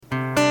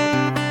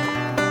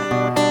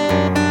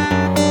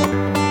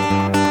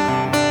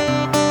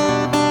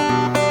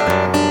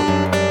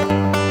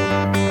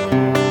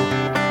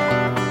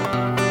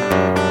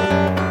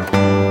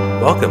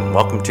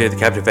Welcome to the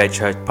Captivate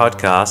Church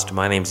podcast.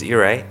 My name is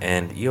Ire,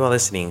 and you are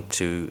listening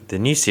to the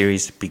new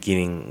series,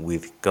 Beginning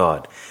with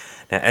God.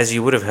 Now, as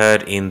you would have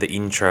heard in the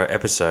intro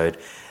episode,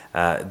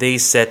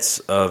 these sets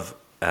of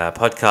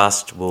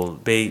podcasts will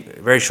be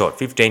very short,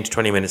 15 to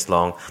 20 minutes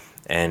long,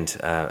 and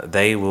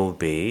they will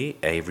be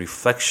a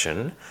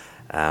reflection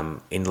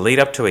in the lead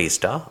up to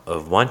Easter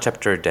of one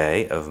chapter a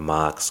day of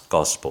Mark's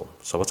Gospel.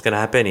 So what's going to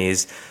happen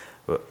is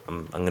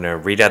I'm going to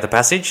read out the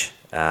passage,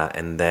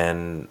 and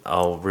then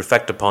I'll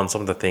reflect upon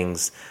some of the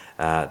things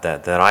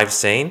that I've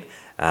seen.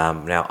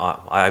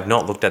 Now, I've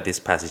not looked at this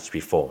passage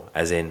before,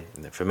 as in,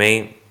 for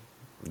me,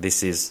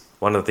 this is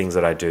one of the things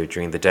that I do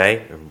during the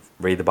day,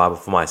 read the Bible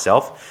for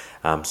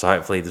myself. So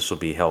hopefully this will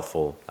be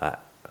helpful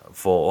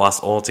for us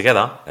all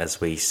together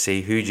as we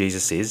see who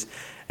Jesus is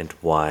and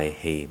why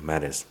he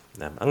matters.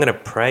 I'm going to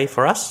pray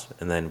for us,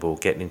 and then we'll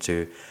get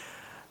into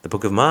the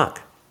book of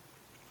Mark.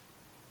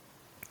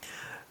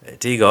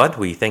 Dear God,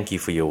 we thank you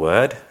for your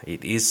word.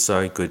 It is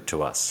so good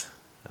to us.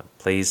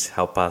 Please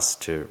help us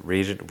to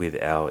read it with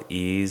our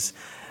ears,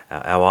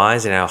 our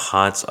eyes and our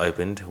hearts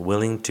opened,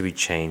 willing to be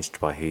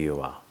changed by who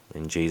you are.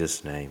 In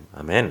Jesus' name,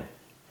 amen.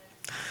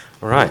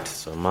 All right,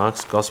 so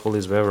Mark's Gospel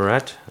is where we're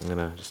at. I'm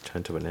going to just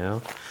turn to it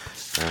now.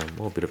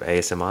 A bit of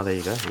ASMR, there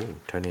you go. Ooh,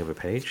 turning of a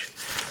page.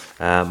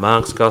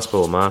 Mark's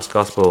Gospel.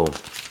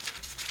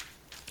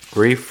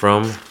 Read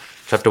from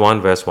chapter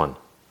 1, verse 1.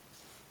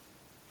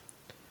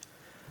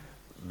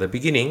 The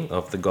beginning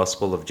of the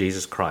Gospel of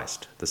Jesus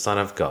Christ, the Son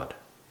of God.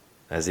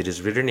 As it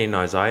is written in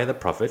Isaiah the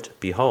prophet,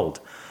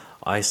 Behold,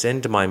 I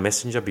send my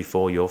messenger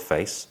before your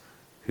face,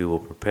 who will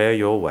prepare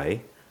your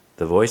way,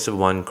 the voice of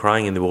one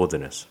crying in the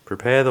wilderness,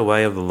 Prepare the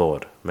way of the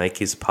Lord, make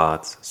his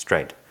paths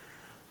straight.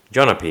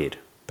 John appeared,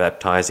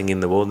 baptizing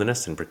in the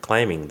wilderness and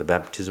proclaiming the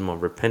baptism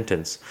of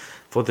repentance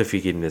for the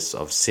forgiveness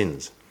of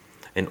sins.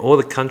 And all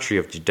the country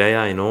of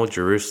Judea and all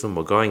Jerusalem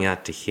were going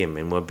out to him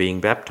and were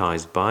being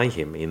baptized by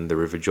him in the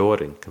river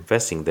Jordan,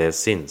 confessing their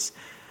sins.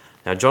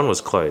 Now John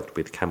was clothed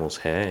with camel's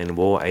hair and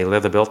wore a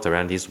leather belt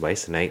around his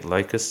waist and ate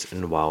locusts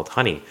and wild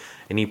honey.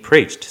 And he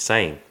preached,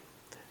 saying,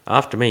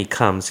 After me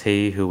comes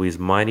he who is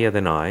mightier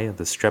than I,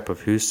 the strap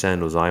of whose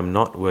sandals I am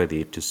not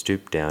worthy to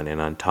stoop down and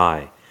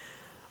untie.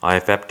 I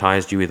have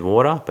baptized you with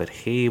water, but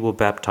he will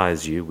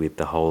baptize you with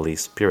the Holy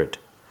Spirit.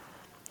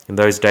 In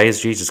those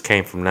days Jesus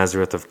came from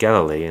Nazareth of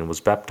Galilee and was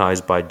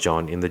baptized by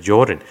John in the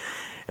Jordan.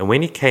 And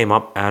when he came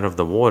up out of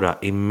the water,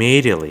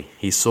 immediately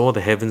he saw the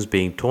heavens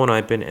being torn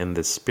open and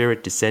the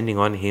Spirit descending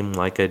on him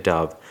like a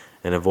dove,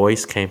 and a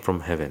voice came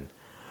from heaven,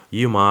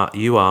 You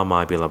are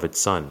my beloved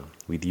Son,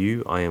 with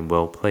you I am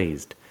well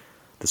pleased.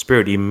 The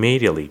Spirit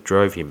immediately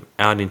drove him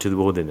out into the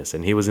wilderness,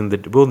 and he was in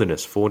the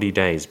wilderness 40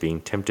 days,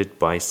 being tempted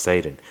by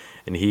Satan.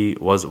 And he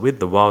was with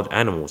the wild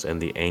animals, and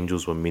the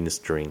angels were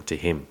ministering to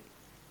him.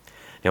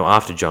 Now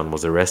after John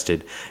was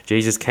arrested,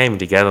 Jesus came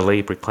into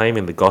Galilee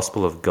proclaiming the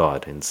gospel of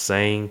God and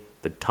saying,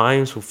 The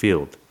time is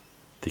fulfilled,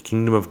 the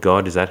kingdom of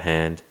God is at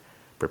hand,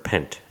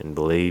 repent and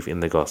believe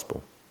in the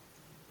gospel.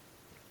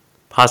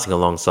 Passing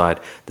alongside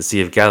the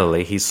Sea of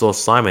Galilee, he saw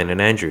Simon and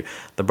Andrew,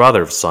 the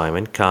brother of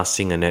Simon,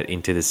 casting a net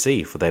into the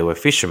sea, for they were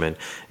fishermen.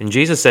 And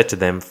Jesus said to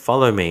them,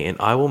 Follow me, and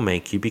I will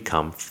make you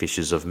become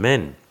fishers of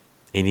men.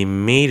 And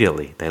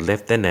immediately they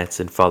left their nets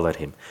and followed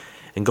him.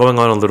 And going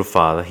on a little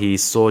farther, he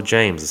saw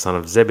James, the son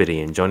of Zebedee,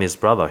 and John his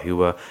brother, who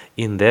were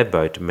in their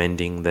boat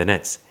mending their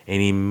nets.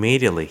 And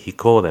immediately he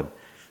called them.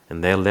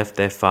 And they left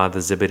their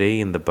father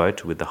Zebedee in the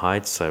boat with the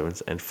hired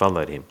servants and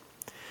followed him.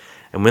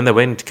 And when they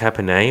went into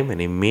Capernaum,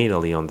 and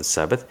immediately on the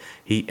Sabbath,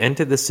 he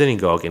entered the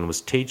synagogue and was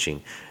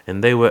teaching.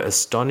 And they were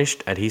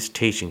astonished at his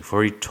teaching,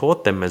 for he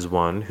taught them as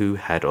one who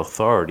had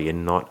authority,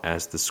 and not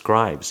as the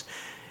scribes.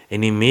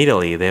 And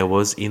immediately there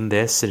was in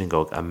their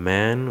synagogue a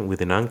man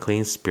with an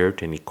unclean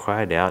spirit, and he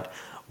cried out,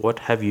 What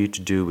have you to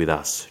do with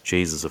us,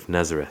 Jesus of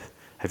Nazareth?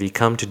 Have you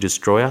come to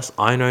destroy us?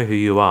 I know who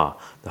you are,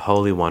 the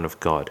Holy One of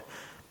God.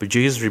 But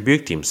Jesus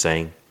rebuked him,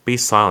 saying, Be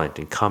silent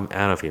and come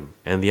out of him.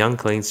 And the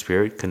unclean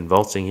spirit,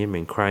 convulsing him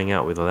and crying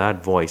out with a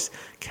loud voice,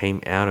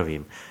 came out of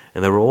him.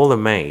 And they were all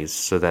amazed,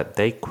 so that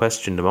they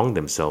questioned among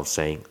themselves,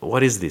 saying,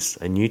 What is this,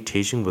 a new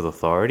teaching with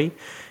authority?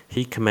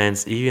 He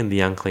commands even the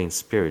unclean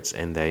spirits,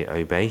 and they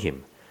obey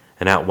him.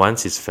 And at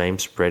once his fame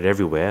spread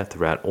everywhere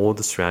throughout all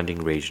the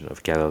surrounding region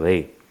of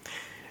Galilee.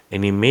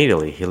 And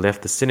immediately he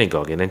left the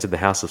synagogue and entered the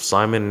house of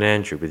Simon and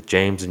Andrew with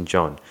James and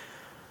John.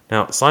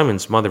 Now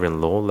Simon's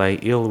mother-in-law lay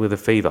ill with a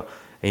fever,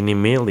 and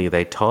immediately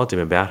they told him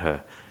about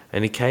her.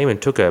 And he came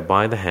and took her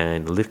by the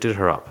hand, lifted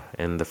her up,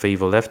 and the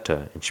fever left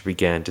her, and she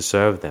began to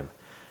serve them.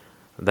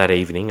 That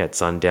evening at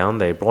sundown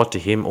they brought to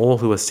him all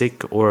who were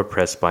sick or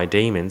oppressed by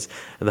demons,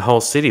 and the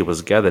whole city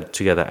was gathered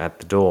together at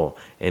the door.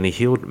 And he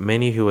healed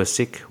many who were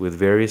sick with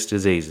various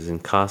diseases,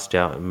 and cast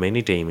out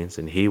many demons,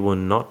 and he will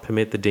not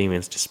permit the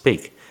demons to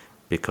speak,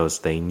 because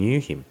they knew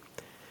him.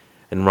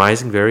 And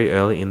rising very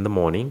early in the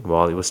morning,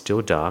 while it was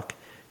still dark,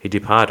 he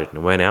departed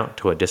and went out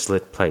to a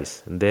desolate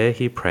place, and there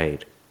he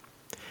prayed.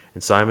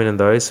 And Simon and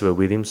those who were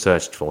with him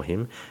searched for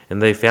him, and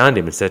they found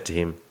him and said to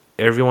him,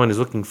 Everyone is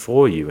looking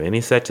for you. And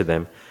he said to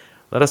them,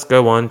 Let us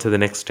go on to the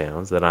next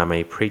towns, that I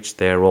may preach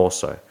there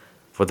also,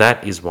 for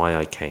that is why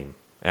I came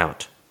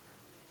out.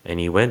 And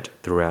he went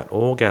throughout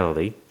all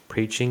Galilee,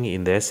 preaching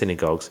in their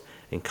synagogues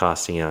and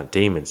casting out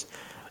demons.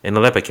 And a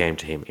leper came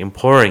to him,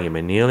 imploring him,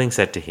 and kneeling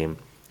said to him,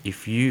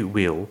 If you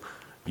will,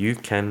 you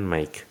can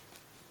make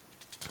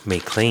me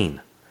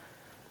clean.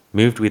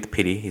 Moved with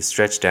pity, he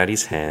stretched out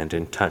his hand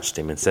and touched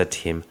him, and said to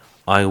him,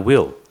 I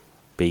will,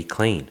 be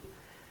clean.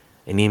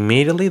 And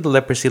immediately the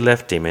leprosy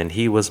left him, and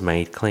he was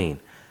made clean.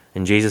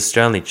 And Jesus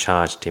sternly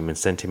charged him and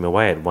sent him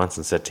away at once,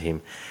 and said to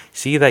him,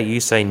 See that you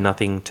say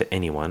nothing to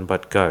anyone,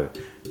 but go,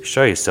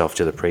 show yourself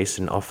to the priest,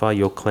 and offer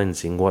your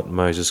cleansing what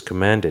Moses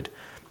commanded,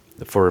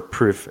 for a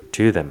proof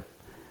to them.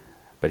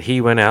 But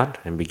he went out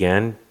and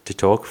began to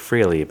talk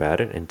freely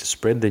about it, and to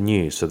spread the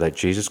news, so that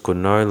Jesus could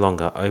no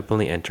longer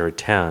openly enter a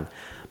town,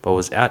 but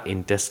was out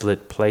in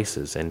desolate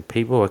places, and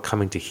people were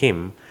coming to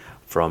him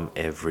from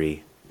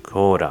every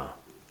quarter.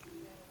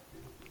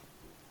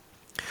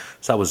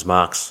 So that was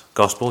Mark's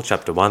Gospel,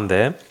 chapter 1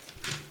 there.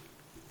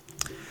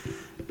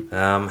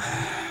 I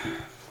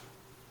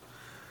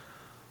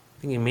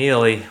think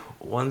immediately,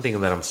 one thing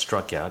that I'm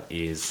struck out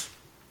is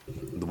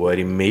the word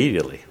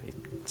immediately.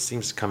 It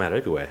seems to come out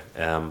everywhere.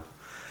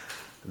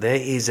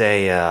 There's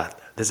a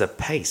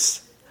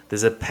pace.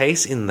 There's a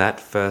pace in that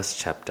first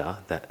chapter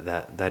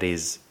that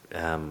is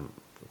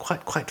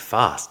quite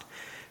fast.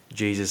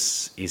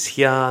 Jesus is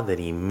here, then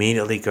he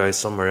immediately goes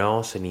somewhere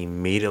else, and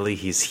immediately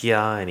he's here,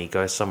 and he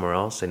goes somewhere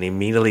else, and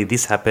immediately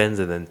this happens,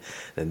 and then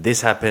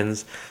this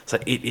happens. So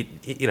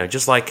it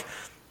just like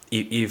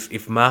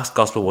if Mark's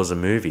Gospel was a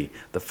movie,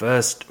 the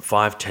first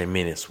 5-10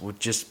 minutes would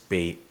just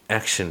be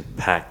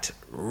action-packed,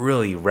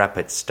 really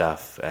rapid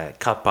stuff,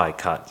 cut by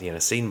cut,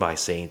 scene by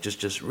scene,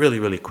 just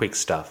really quick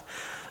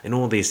stuff, and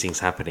all these things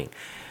happening.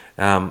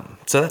 So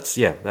that's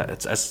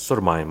sort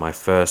of my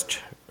first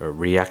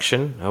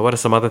reaction. What are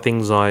some other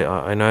things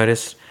I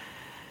noticed?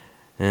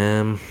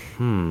 I'm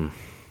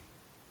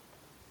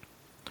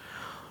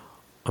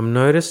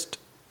noticed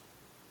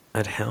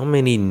at how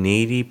many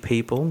needy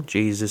people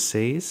Jesus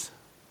sees.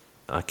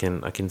 I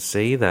can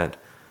see that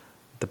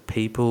the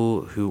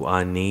people who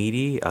are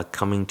needy are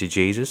coming to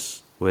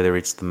Jesus, whether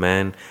it's the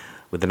man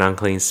with an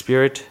unclean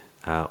spirit,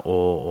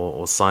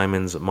 or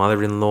Simon's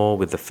mother-in-law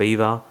with the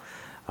fever,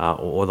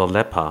 or the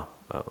leper.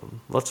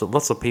 Lots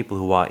of people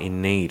who are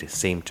in need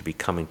seem to be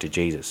coming to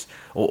Jesus.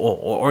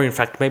 Or in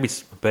fact, maybe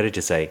it's better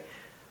to say,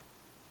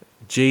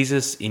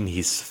 Jesus in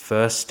his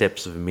first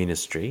steps of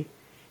ministry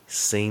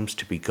seems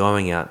to be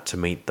going out to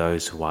meet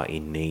those who are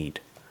in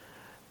need.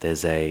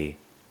 There's a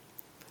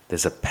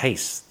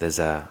pace,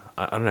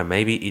 I don't know,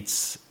 maybe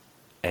it's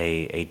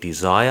a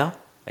desire,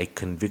 a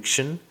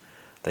conviction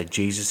that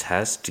Jesus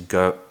has to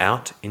go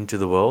out into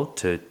the world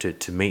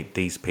to meet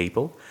these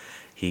people.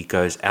 He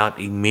goes out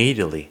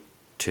immediately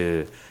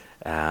to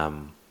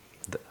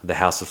the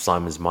house of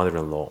Simon's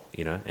mother-in-law,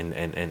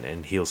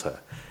 and heals her.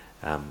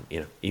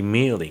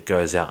 Immediately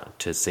goes out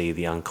to see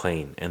the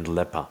unclean and the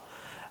leper.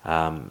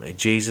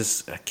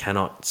 Jesus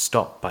cannot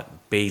stop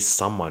but be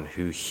someone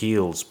who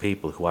heals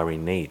people who are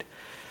in need,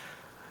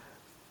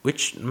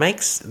 which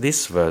makes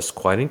this verse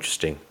quite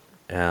interesting.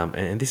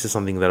 And this is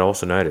something that I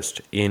also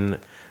noticed in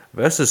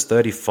verses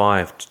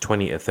 35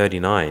 to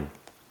 39.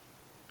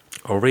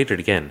 I'll read it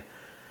again.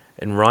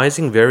 And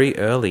rising very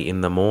early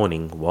in the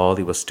morning, while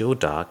it was still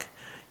dark,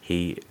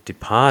 he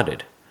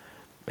departed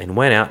and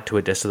went out to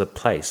a desolate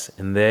place,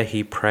 and there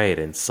he prayed.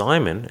 And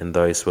Simon and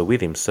those who were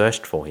with him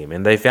searched for him,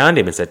 and they found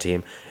him and said to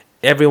him,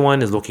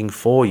 Everyone is looking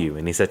for you.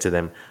 And he said to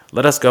them,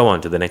 Let us go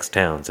on to the next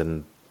towns,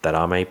 and that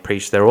I may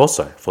preach there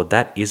also, for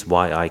that is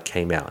why I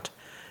came out.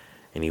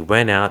 And he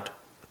went out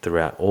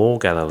throughout all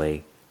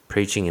Galilee,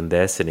 preaching in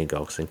their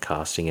synagogues and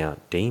casting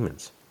out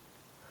demons.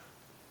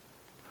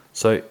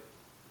 So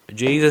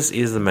Jesus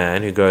is the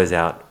man who goes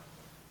out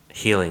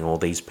healing all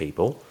these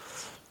people.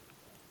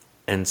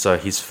 And so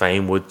his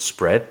fame would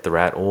spread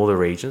throughout all the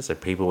regions, and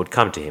people would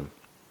come to him.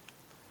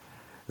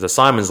 So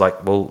Simon's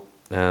like, well,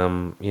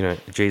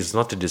 Jesus,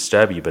 not to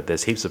disturb you, but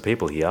there's heaps of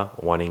people here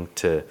wanting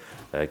to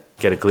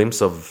get a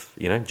glimpse of,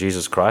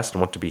 Jesus Christ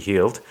and want to be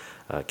healed.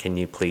 Can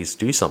you please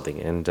do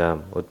something? And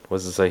what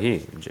does it say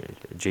here?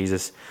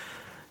 Jesus,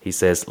 he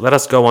says, Let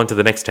us go on to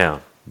the next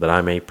town, that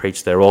I may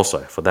preach there also,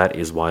 for that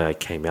is why I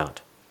came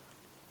out.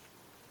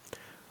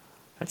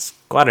 That's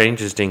quite an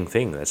interesting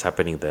thing that's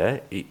happening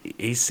there.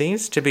 He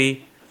seems to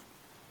be,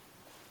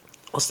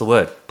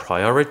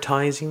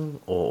 prioritizing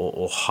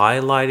or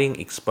highlighting,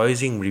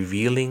 exposing,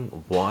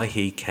 revealing why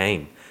he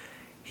came.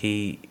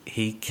 He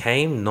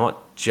came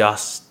not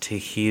just to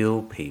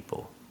heal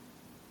people.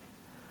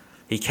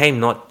 He came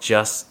not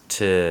just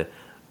to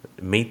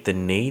meet the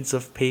needs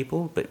of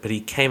people, but he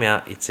came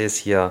out, it says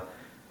here,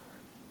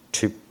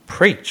 to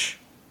preach.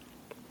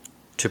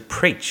 To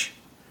preach.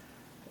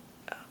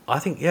 I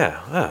think,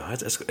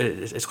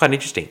 it's quite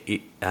interesting.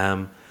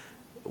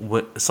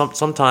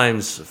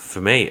 Sometimes,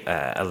 for me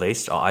at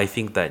least, I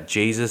think that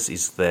Jesus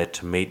is there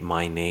to meet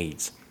my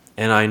needs.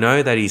 And I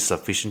know that he's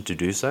sufficient to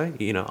do so.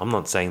 I'm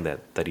not saying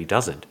that he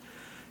doesn't.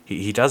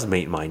 He does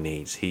meet my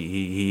needs.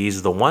 He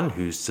is the one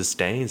who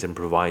sustains and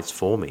provides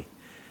for me.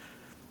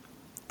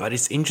 But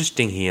it's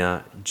interesting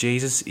here,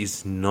 Jesus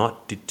is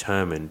not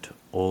determined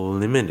or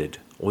limited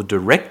or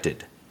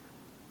directed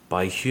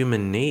by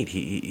human need.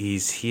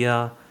 He's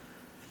here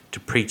to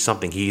preach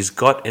something. He's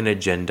got an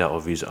agenda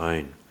of his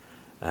own.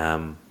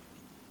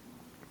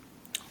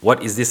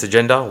 What is this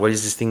agenda? What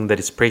is this thing that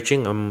he's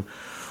preaching?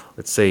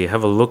 Let's see,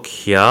 have a look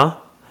here.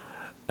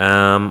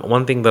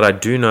 One thing that I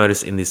do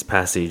notice in this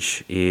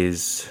passage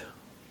is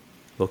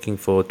looking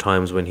for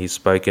times when he's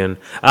spoken.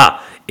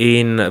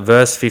 In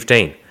verse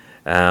 15,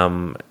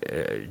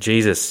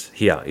 Jesus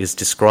here is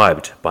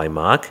described by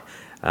Mark.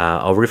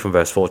 I'll read from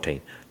verse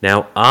 14.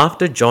 Now,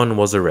 after John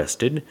was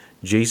arrested,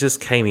 Jesus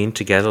came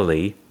into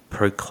Galilee,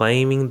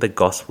 proclaiming the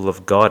gospel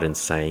of God and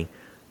saying,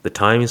 "The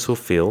time is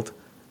fulfilled,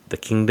 the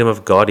kingdom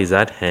of God is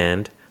at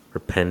hand,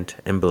 repent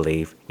and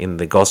believe in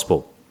the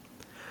gospel."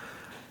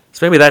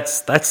 So maybe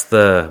that's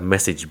the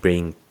message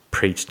being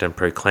preached and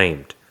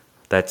proclaimed.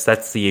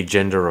 That's the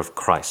agenda of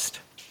Christ.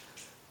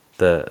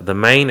 The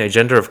main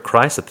agenda of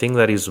Christ, the thing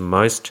that he's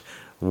most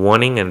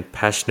wanting and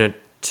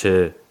passionate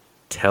to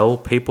tell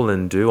people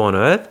and do on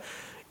earth,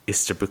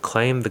 is to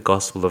proclaim the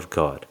gospel of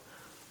God.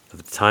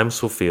 The time is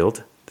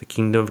fulfilled, the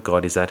kingdom of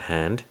God is at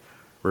hand,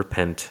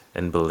 repent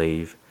and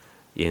believe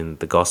in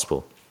the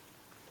gospel.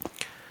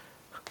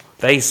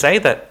 They say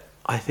that,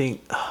 I'm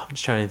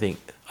just trying to think,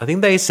 I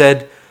think they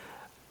said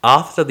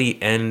after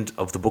the end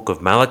of the book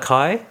of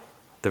Malachi,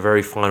 the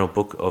very final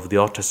book of the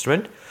Old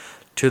Testament,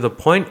 to the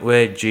point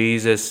where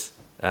Jesus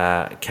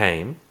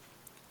came,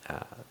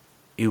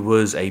 it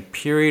was a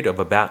period of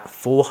about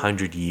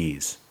 400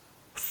 years.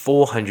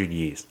 400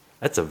 years.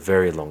 That's a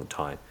very long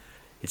time.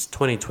 It's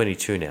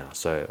 2022 now,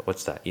 so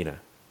what's that, is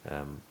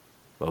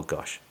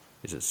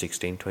it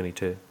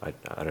 1622? I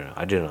don't know,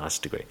 I did an arts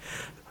degree.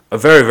 A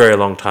very, very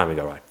long time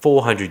ago, right?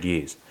 400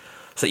 years.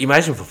 So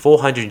imagine for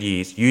 400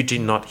 years, you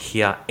did not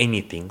hear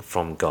anything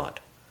from God.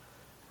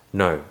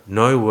 No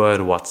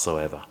word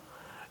whatsoever.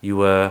 You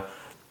were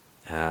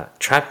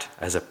trapped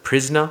as a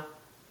prisoner,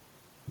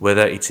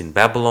 whether it's in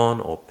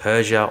Babylon or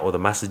Persia or the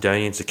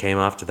Macedonians who came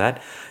after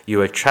that. You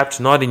were trapped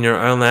not in your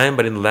own land,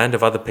 but in the land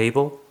of other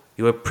people.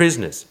 You were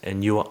prisoners,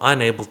 and you were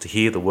unable to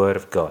hear the word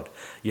of God.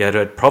 You had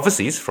heard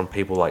prophecies from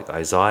people like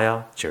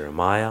Isaiah,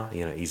 Jeremiah,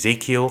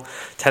 Ezekiel,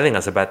 telling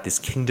us about this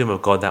kingdom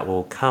of God that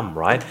will come,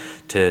 right?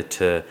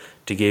 To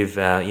give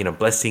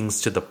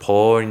blessings to the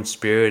poor in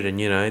spirit, and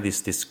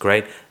this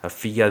great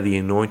figure, the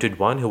anointed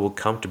one, who will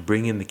come to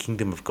bring in the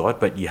kingdom of God.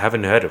 But you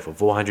haven't heard it for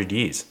 400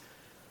 years.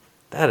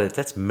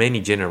 That's many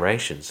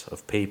generations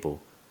of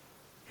people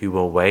who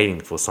were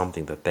waiting for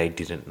something that they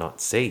did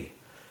not see.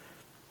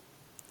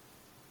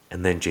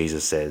 And then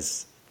Jesus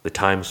says, "The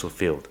time is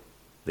fulfilled.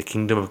 The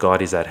kingdom of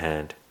God is at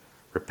hand.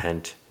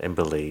 Repent and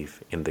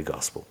believe in the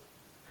gospel."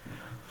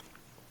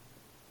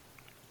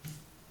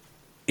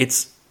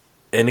 It's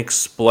an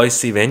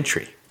explosive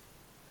entry.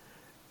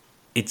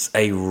 It's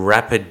a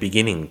rapid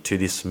beginning to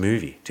this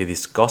movie, to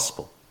this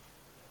gospel.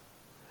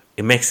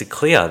 It makes it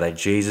clear that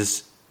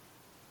Jesus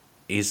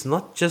is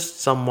not just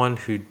someone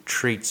who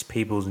treats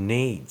people's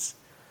needs,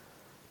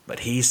 but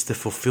he's the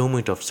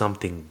fulfillment of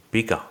something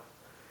bigger.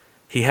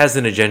 He has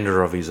an agenda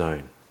of his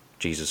own,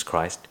 Jesus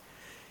Christ.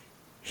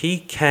 He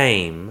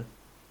came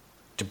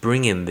to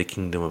bring in the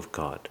kingdom of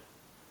God.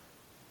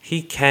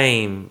 He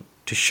came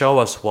to show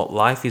us what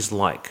life is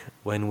like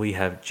when we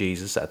have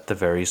Jesus at the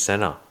very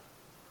center.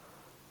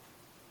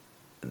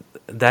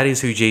 That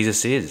is who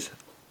Jesus is.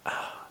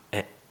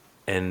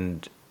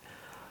 And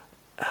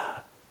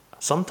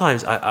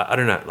sometimes, I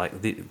don't know,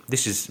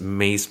 this is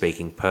me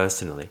speaking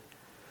personally.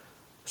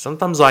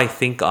 Sometimes I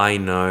think I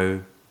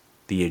know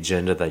the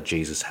agenda that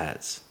Jesus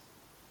has.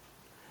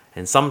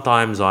 And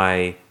sometimes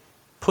I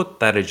put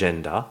that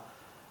agenda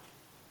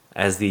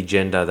as the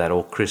agenda that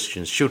all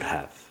Christians should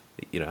have,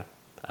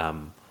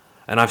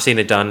 and I've seen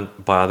it done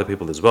by other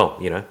people as well.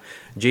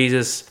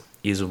 Jesus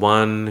is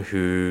one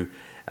who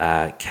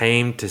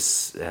came to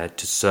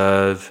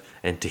serve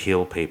and to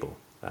heal people.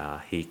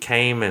 He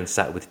came and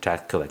sat with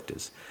tax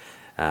collectors.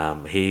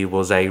 He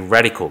was a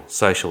radical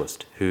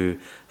socialist who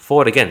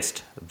fought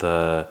against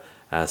the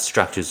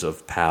structures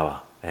of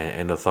power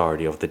and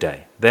authority of the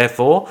day.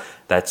 Therefore,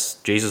 that's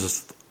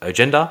Jesus'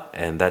 agenda,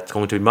 and that's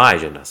going to be my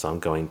agenda. So I'm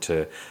going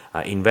to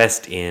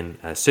invest in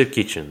soup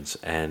kitchens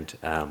and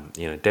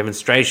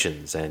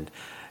demonstrations and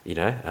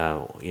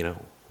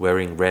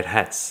wearing red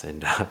hats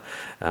and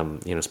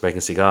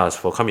smoking cigars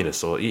for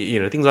communists, or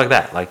things like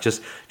that. Like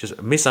just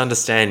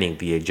misunderstanding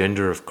the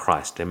agenda of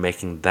Christ and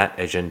making that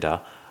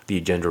agenda the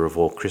agenda of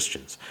all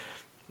Christians.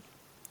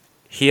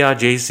 Here,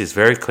 Jesus is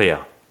very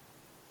clear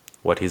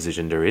what his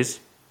agenda is.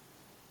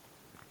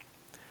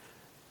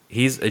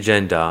 His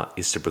agenda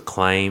is to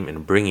proclaim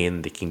and bring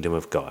in the kingdom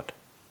of God.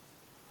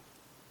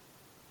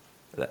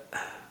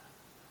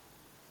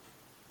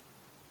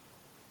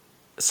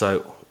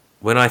 So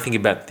when I think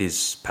about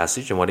this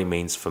passage and what it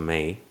means for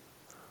me,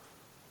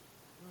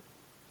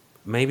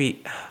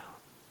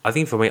 I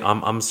think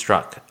I'm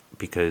struck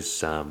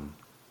because,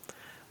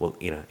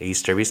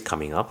 Easter is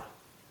coming up,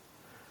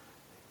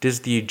 does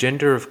the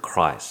agenda of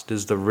Christ,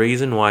 does the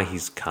reason why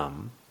he's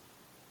come,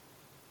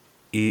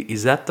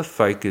 is that the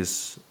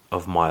focus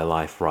of my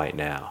life right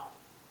now?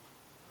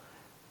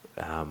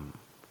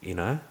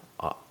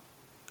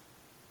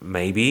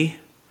 Maybe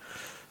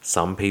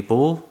some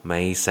people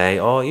may say,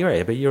 "Oh, you're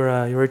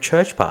a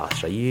church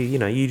pastor. You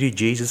do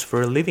Jesus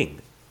for a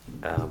living."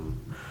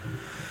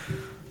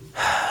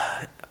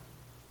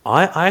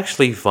 I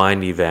actually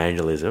find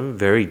evangelism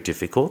very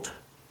difficult.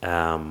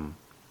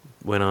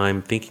 When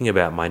I'm thinking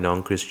about my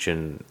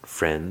non-Christian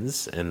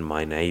friends and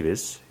my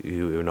neighbours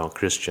who are not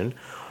Christian,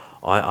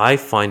 I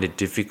find it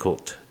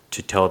difficult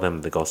to tell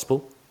them the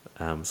gospel.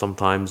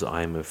 Sometimes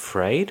I'm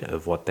afraid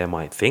of what they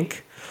might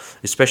think,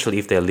 especially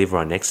if they live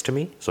right next to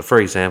me. So, for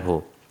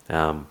example,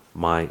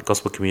 my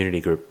gospel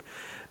community group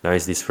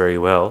knows this very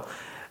well.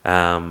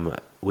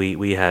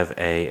 We have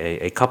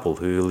a couple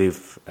who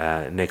live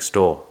next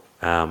door,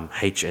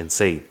 H and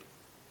C,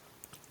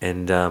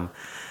 and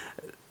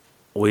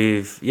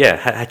we've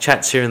had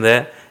chats here and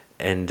there,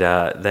 and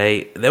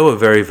they were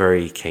very,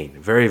 very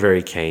keen,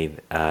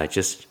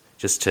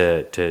 just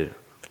to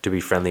be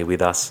friendly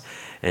with us.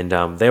 And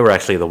they were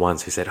actually the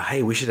ones who said,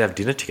 "Hey, we should have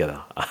dinner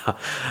together."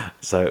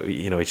 So,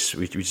 which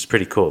is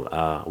pretty cool.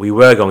 We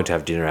were going to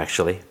have dinner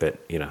actually, but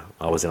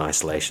I was in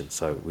isolation,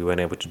 so we weren't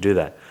able to do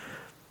that.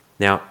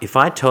 Now, if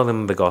I tell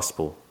them the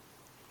gospel,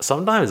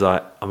 sometimes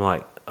I'm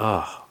like,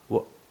 oh,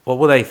 what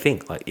will they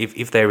think? Like,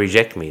 if they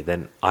reject me,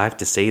 then I have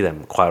to see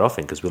them quite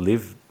often because we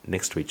live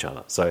next to each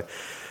other. So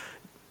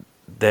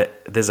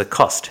there's a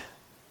cost.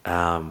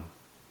 But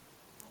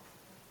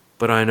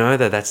I know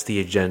that that's the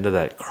agenda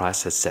that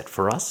Christ has set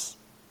for us.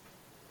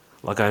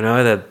 Like, I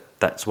know that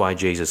that's why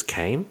Jesus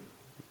came,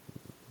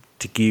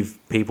 to give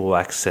people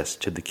access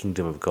to the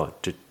kingdom of God,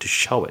 to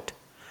show it.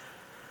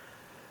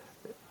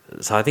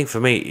 So I think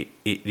for me,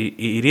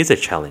 it is a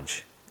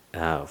challenge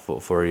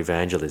for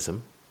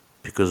evangelism,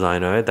 because I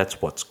know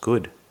that's what's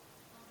good.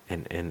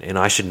 And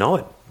I should know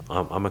it.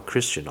 I'm a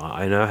Christian.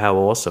 I know how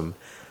awesome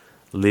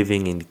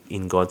living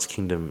in God's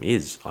kingdom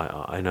is.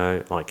 I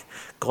know, like,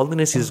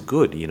 godliness is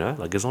good,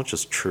 like, it's not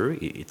just true,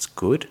 it's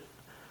good.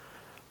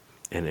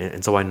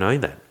 And so I know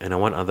that, and I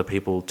want other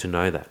people to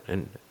know that.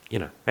 And,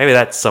 maybe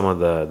that's some of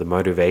the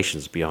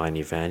motivations behind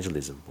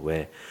evangelism,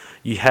 where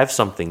you have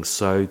something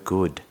so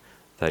good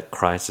that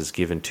Christ has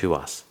given to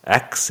us,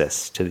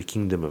 access to the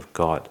kingdom of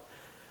God.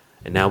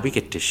 And now we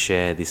get to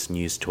share this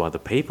news to other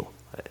people.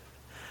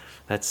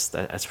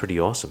 That's pretty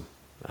awesome.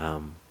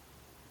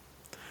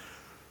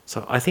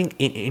 So I think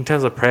in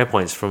terms of prayer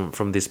points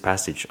from this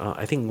passage,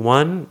 I think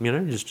one,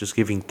 just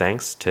giving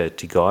thanks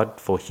to God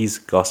for his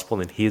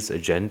gospel and his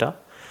agenda.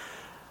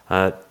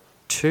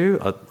 Two,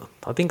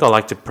 I think I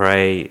like to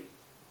pray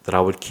that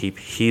I would keep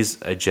his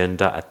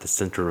agenda at the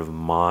center of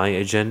my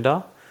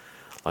agenda.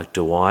 Like,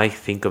 do I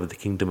think of the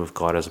kingdom of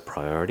God as a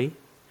priority?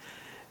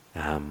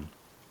 And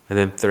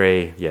then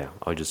three,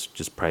 I'll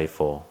just pray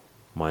for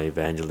my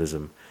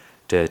evangelism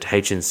to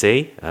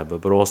H&C,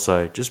 but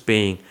also just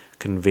being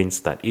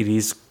convinced that it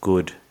is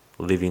good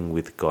living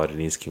with God in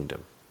his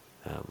kingdom.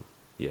 I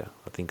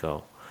think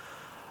I'll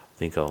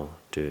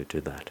do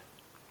that.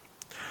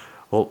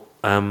 Well,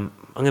 I'm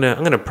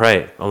gonna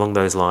pray along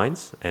those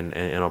lines, and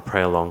I'll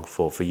pray along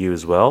for you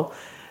as well.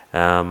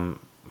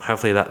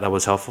 Hopefully that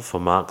was helpful for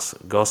Mark's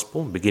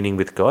gospel, beginning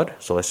with God.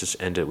 So let's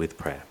just end it with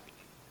prayer.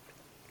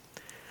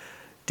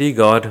 Dear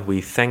God,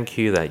 we thank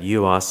you that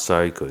you are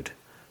so good.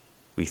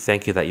 We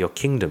thank you that your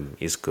kingdom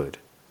is good.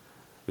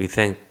 We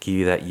thank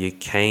you that you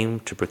came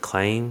to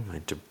proclaim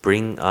and to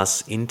bring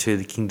us into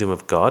the kingdom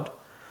of God,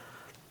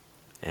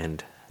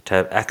 and to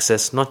have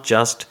access not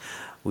just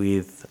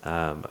with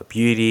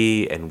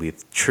beauty and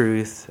with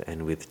truth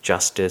and with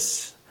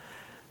justice,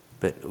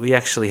 but we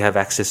actually have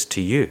access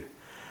to you.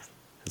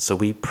 And so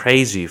we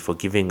praise you for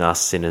giving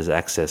us sinners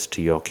access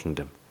to your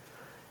kingdom.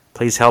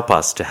 Please help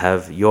us to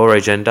have your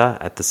agenda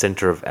at the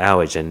center of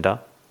our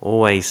agenda,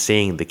 always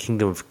seeing the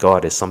kingdom of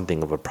God as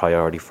something of a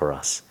priority for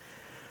us.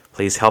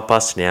 Please help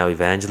us in our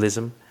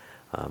evangelism.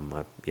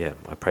 I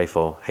pray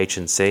for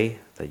H&C,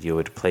 that you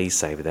would please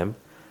save them.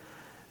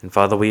 And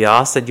Father, we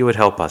ask that you would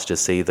help us to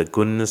see the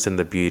goodness and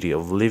the beauty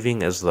of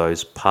living as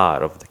those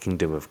part of the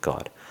kingdom of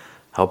God.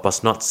 Help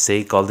us not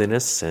see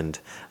godliness and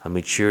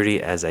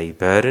maturity as a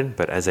burden,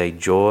 but as a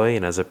joy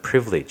and as a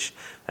privilege,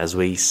 as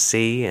we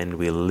see and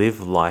we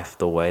live life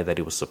the way that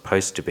it was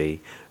supposed to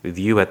be, with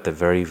you at the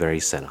very, very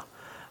center.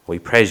 We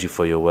praise you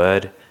for your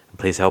word, and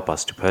please help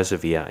us to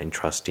persevere and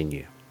trust in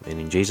you. And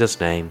in Jesus'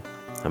 name,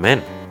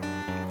 amen.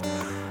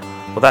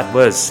 Well, that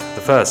was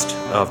the first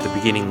of the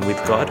beginning with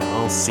God.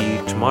 I'll see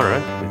you tomorrow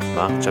with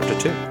Mark chapter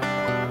 2.